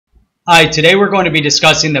Hi, today we're going to be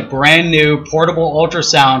discussing the brand new portable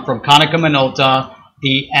ultrasound from Konica Minolta,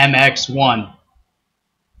 the MX1.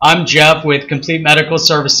 I'm Jeff with Complete Medical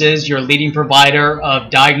Services, your leading provider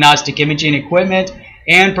of diagnostic imaging equipment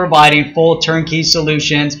and providing full turnkey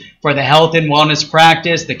solutions for the health and wellness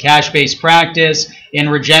practice, the cash-based practice, in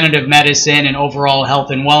regenerative medicine, and overall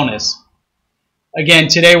health and wellness. Again,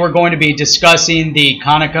 today we're going to be discussing the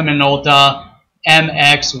Konica Minolta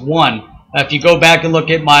MX1. If you go back and look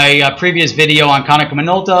at my previous video on Konica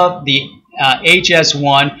Minolta, the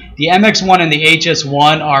HS1, the MX1 and the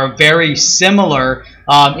HS1 are very similar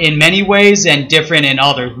in many ways and different in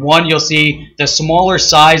others. One, you'll see the smaller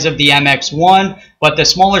size of the MX1, but the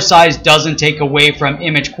smaller size doesn't take away from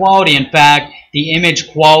image quality. In fact, the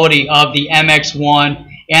image quality of the MX1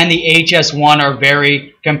 and the HS1 are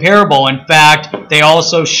very comparable. In fact, they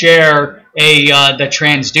also share the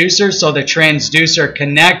transducer, so the transducer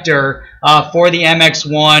connector for the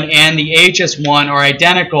MX1 and the HS1 are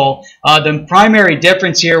identical. The primary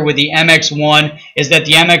difference here with the MX1 is that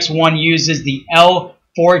the MX1 uses the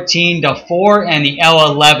L14-4 and the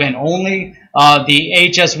L11 only. The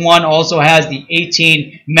HS1 also has the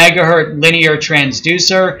 18 megahertz linear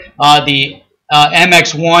transducer. The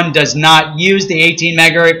MX1 does not use the 18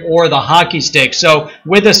 megahertz or the hockey stick. So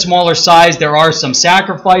with a smaller size, there are some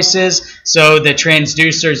sacrifices, so the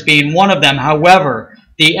transducers being one of them. However,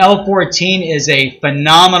 the L14 is a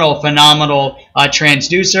phenomenal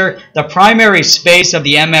transducer. The primary space of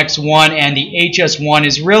the MX1 and the HS1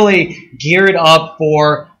 is really geared up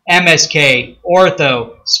for MSK,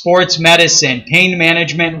 ortho, sports medicine, pain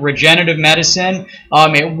management, regenerative medicine.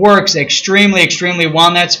 It works extremely well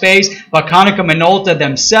in that space, but Konica Minolta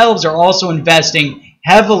themselves are also investing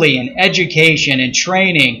heavily in education and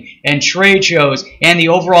training and trade shows and the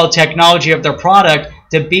overall technology of their product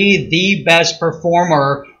to be the best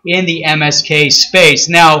performer in the MSK space.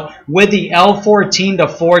 Now, with the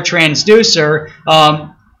L14-4 transducer,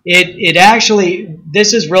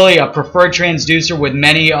 this is really a preferred transducer with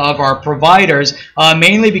many of our providers,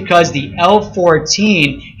 mainly because the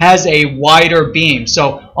L14 has a wider beam.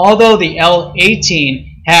 So although the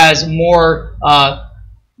L18 has more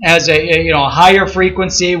higher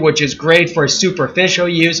frequency, which is great for superficial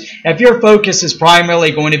use, if your focus is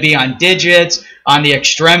primarily going to be on digits, on the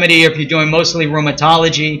extremity, if you're doing mostly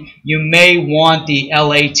rheumatology, you may want the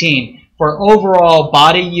L18. For overall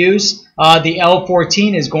body use, the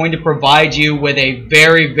L14 is going to provide you with a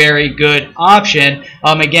very good option.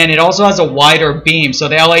 Again, it also has a wider beam. So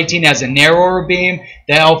the L18 has a narrower beam.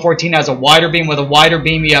 The L14 has a wider beam. With a wider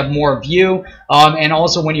beam, you have more view. And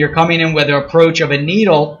also, when you're coming in with the approach of a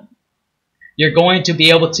needle, you're going to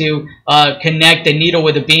be able to connect the needle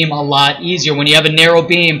with the beam a lot easier. When you have a narrow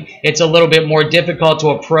beam, it's a little bit more difficult to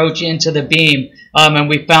approach into the beam. And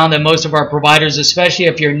we found that most of our providers, especially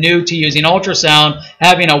if you're new to using ultrasound,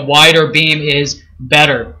 having a wider beam is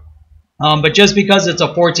better. But just because it's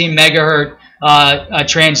a 14 megahertz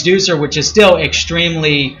transducer, which is still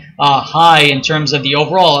extremely high in terms of the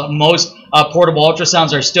overall, most portable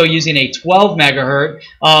ultrasounds are still using a 12 megahertz,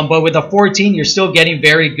 but with a 14, you're still getting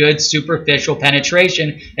very good superficial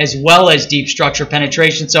penetration as well as deep structure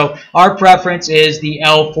penetration. So our preference is the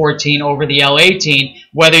L14 over the L18,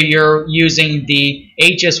 whether you're using the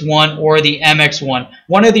HS1 or the MX1.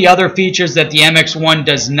 One of the other features that the MX1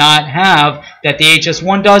 does not have, that the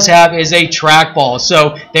HS1 does have, is a trackball.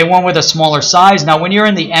 So they went with a smaller size. Now, when you're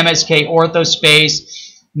in the MSK ortho space,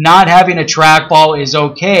 not having a trackball is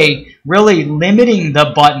okay. Really limiting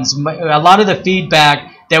the buttons. A lot of the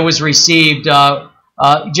feedback that was received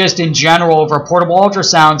just in general over portable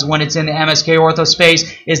ultrasounds when it's in the MSK ortho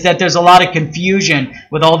space is that there's a lot of confusion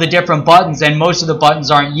with all the different buttons, and most of the buttons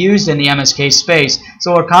aren't used in the MSK space.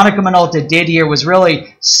 So what Konica Minolta did here was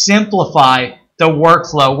really simplify the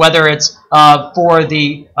workflow, whether it's for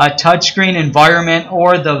the touchscreen environment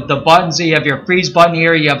or the buttons. So you have your freeze button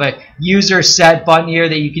here, you have a user set button here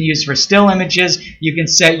that you can use for still images. You can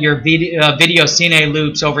set your video cine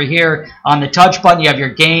loops over here on the touch button. You have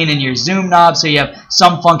your gain and your zoom knob, so you have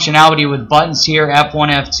some functionality with buttons here, F1,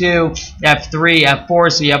 F2, F3,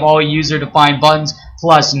 F4, so you have all user-defined buttons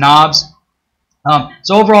plus knobs.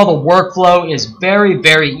 So overall, the workflow is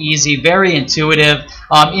very easy, very intuitive.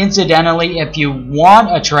 Incidentally, if you want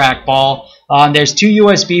a trackball, there's two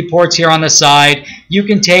USB ports here on the side. You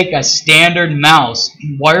can take a standard mouse,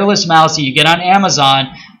 wireless mouse that you get on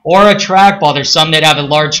Amazon, or a trackball. There's some that have a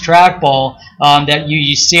large trackball that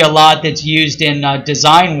you see a lot that's used in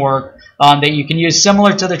design work that you can use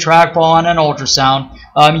similar to the trackball on an ultrasound.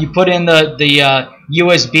 You put in the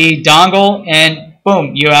USB dongle, and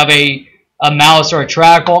boom, you have a mouse or a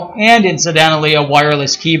trackball, and incidentally a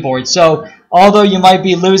wireless keyboard. So although you might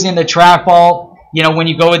be losing the trackball, you know, when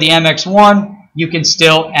you go with the MX1, you can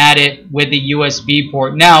still add it with the USB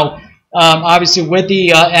port. Now, obviously with the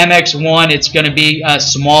MX1, it's going to be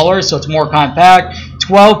smaller, so it's more compact.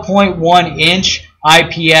 12.1 inch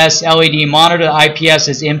IPS LED monitor. The IPS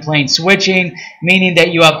is in-plane switching, meaning that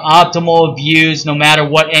you have optimal views no matter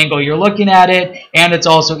what angle you're looking at it, and it's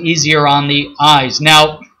also easier on the eyes.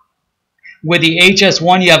 Now, with the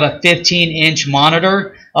HS1, you have a 15-inch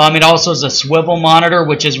monitor. It also is a swivel monitor,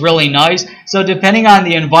 which is really nice. So depending on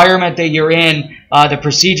the environment that you're in, the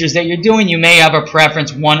procedures that you're doing, you may have a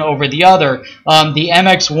preference one over the other. The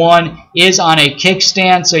MX1 is on a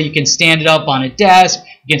kickstand, so you can stand it up on a desk.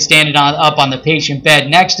 You can stand it up on the patient bed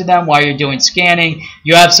next to them while you're doing scanning.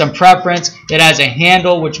 You have some preference. It has a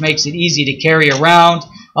handle, which makes it easy to carry around.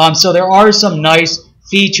 So there are some nice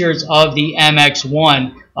features of the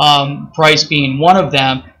MX1. Price being one of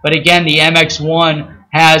them, but again, the MX1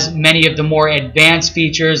 has many of the more advanced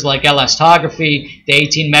features like elastography, the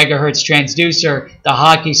 18 megahertz transducer, the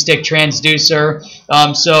hockey stick transducer.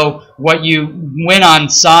 So what you win on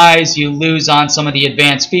size, you lose on some of the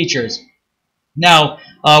advanced features. Now,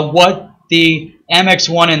 what the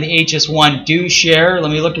MX1 and the HS1 do share, let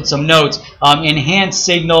me look at some notes. Enhanced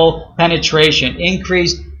signal penetration,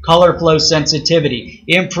 increased color flow sensitivity,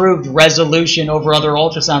 improved resolution over other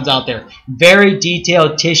ultrasounds out there, very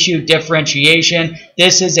detailed tissue differentiation.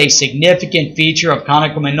 This is a significant feature of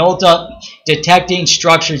Konica Minolta, detecting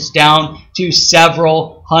structures down to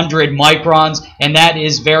several hundred microns, and that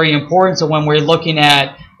is very important. So when we're looking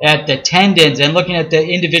at the tendons and looking at the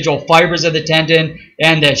individual fibers of the tendon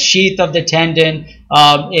and the sheath of the tendon,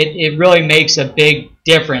 it really makes a big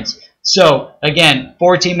difference. So again,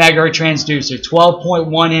 14 megahertz transducer,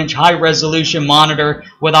 12.1 inch high resolution monitor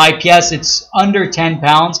with IPS. It's under 10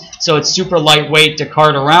 pounds, so it's super lightweight to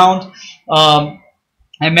cart around.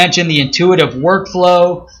 I mentioned the intuitive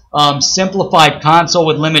workflow, simplified console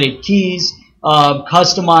with limited keys,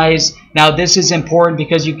 customize. Now this is important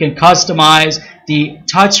because you can customize the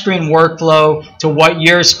touchscreen workflow to what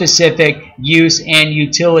your specific use and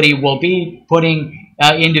utility will be, putting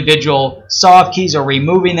individual soft keys or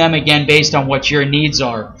removing them, again based on what your needs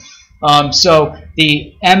are. So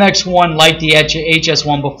the MX1, like the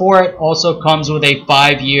HS1 before it, also comes with a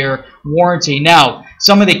 5-year warranty. Now,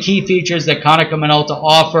 some of the key features that Konica Minolta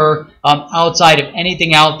offer outside of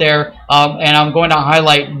anything out there, and I'm going to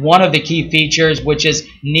highlight one of the key features, which is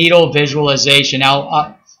needle visualization.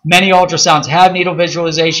 Now, many ultrasounds have needle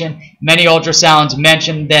visualization. Many ultrasounds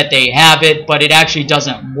mention that they have it, but it actually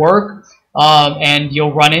doesn't work. And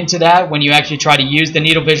you'll run into that when you actually try to use the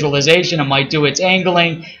needle visualization. It might do its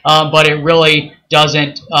angling, but it really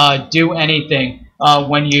doesn't do anything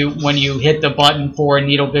when you hit the button for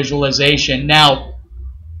needle visualization. Now,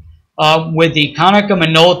 with the Konica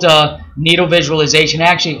Minolta needle visualization, it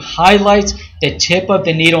actually highlights the tip of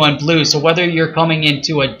the needle in blue. So whether you're coming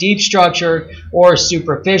into a deep structure or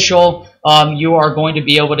superficial, you are going to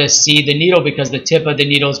be able to see the needle because the tip of the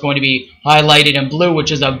needle is going to be highlighted in blue,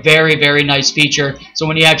 which is a very, very nice feature. So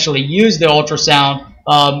when you actually use the ultrasound,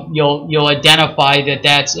 you'll identify that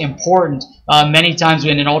that's important. Many times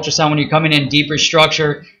in an ultrasound, when you're coming in deeper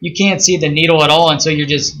structure, you can't see the needle at all, and so you're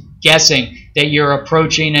just guessing that you're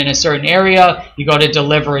approaching in a certain area. You go to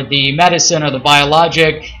deliver the medicine or the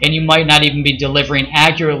biologic, and you might not even be delivering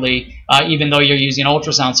accurately, even though you're using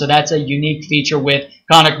ultrasound. So that's a unique feature with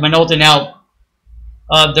Konica Minolta. Now,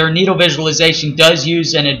 their needle visualization does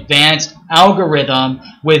use an advanced algorithm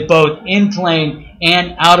with both in-plane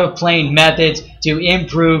and out-of-plane methods to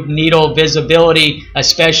improve needle visibility,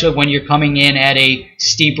 especially when you're coming in at a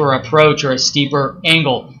steeper approach or a steeper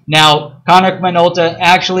angle. Now, Konica Minolta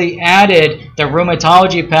actually added the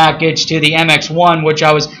Rheumatology Package to the MX1, which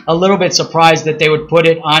I was a little bit surprised that they would put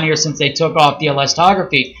it on here since they took off the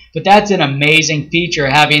elastography. But that's an amazing feature,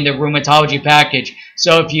 having the Rheumatology Package.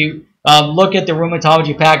 So if you look at the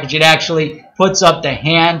Rheumatology Package, it actually puts up the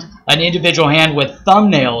hand, an individual hand with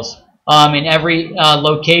thumbnails in every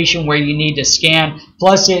location where you need to scan.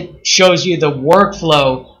 Plus, it shows you the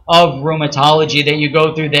workflow of rheumatology that you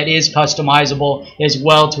go through that is customizable as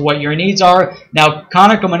well to what your needs are. Now,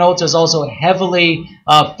 Konica Minolta is also heavily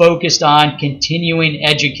focused on continuing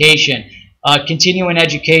education. Continuing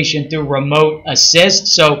education through remote assist.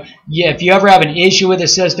 So if you ever have an issue with the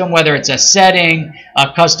system, whether it's a setting, a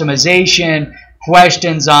customization,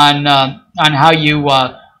 questions on how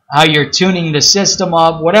you're tuning the system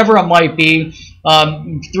up, whatever it might be,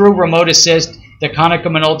 through remote assist, the Konica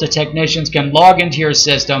Minolta technicians can log into your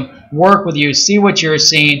system, work with you, see what you're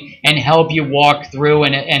seeing, and help you walk through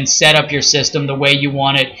and set up your system the way you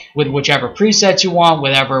want it, with whichever presets you want,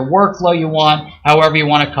 whatever workflow you want, however you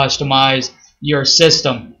want to customize your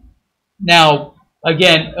system. Now,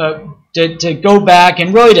 again, to go back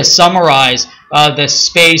and really to summarize the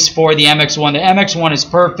space for the MX1. The MX1 is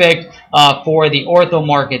perfect for the ortho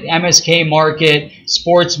market, the MSK market,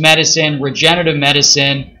 sports medicine, regenerative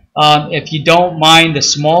medicine. If you don't mind the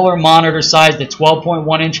smaller monitor size, the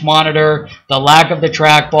 12.1-inch monitor, the lack of the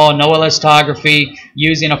trackball, no elastography,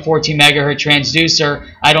 using a 14 megahertz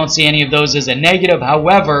transducer, I don't see any of those as a negative.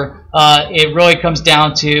 However, it really comes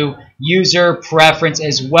down to user preference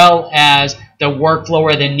as well as the workflow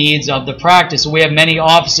or the needs of the practice. So we have many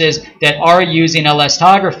offices that are using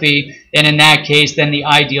elastography, and in that case, then the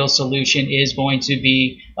ideal solution is going to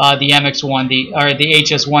be the MX1, the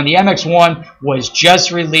HS1. The MX1 was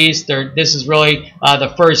just released. This is really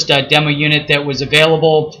the first demo unit that was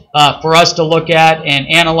available for us to look at and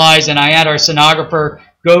analyze, and I had our sonographer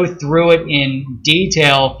go through it in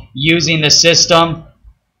detail using the system.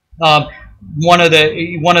 One of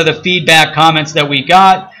the feedback comments that we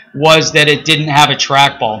got was that it didn't have a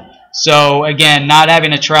trackball. So again, not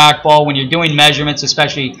having a trackball when you're doing measurements,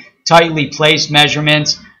 especially tightly placed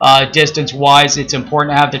measurements, distance-wise, it's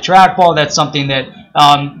important to have the trackball. That's something that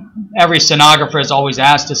every sonographer has always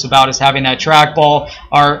asked us about, is having that trackball.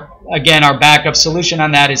 Our backup solution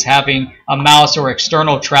on that is having a mouse or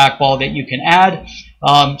external trackball that you can add.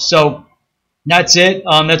 So that's it.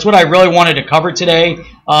 That's what I really wanted to cover today.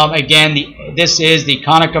 Again, this is the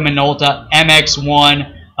Konica Minolta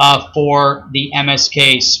MX1 for the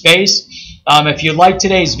MSK space. If you liked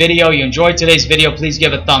today's video, you enjoyed today's video, please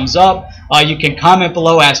give a thumbs up. You can comment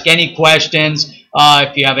below, ask any questions.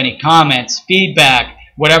 If you have any comments, feedback,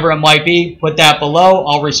 whatever it might be, put that below.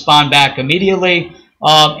 I'll respond back immediately.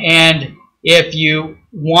 And if you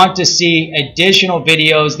want to see additional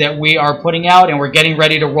videos that we are putting out, and we're getting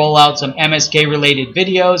ready to roll out some MSK related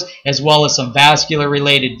videos as well as some vascular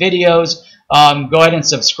related videos, go ahead and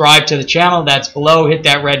subscribe to the channel. That's below. Hit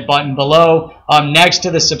that red button below. Next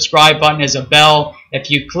to the subscribe button is a bell. If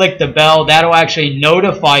you click the bell, that'll actually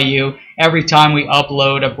notify you every time we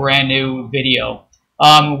upload a brand new video.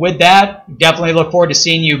 With that, definitely look forward to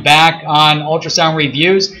seeing you back on Ultrasound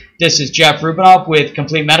Reviews. This is Jeff Rubinoff with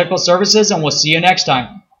Complete Medical Services, and we'll see you next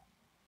time.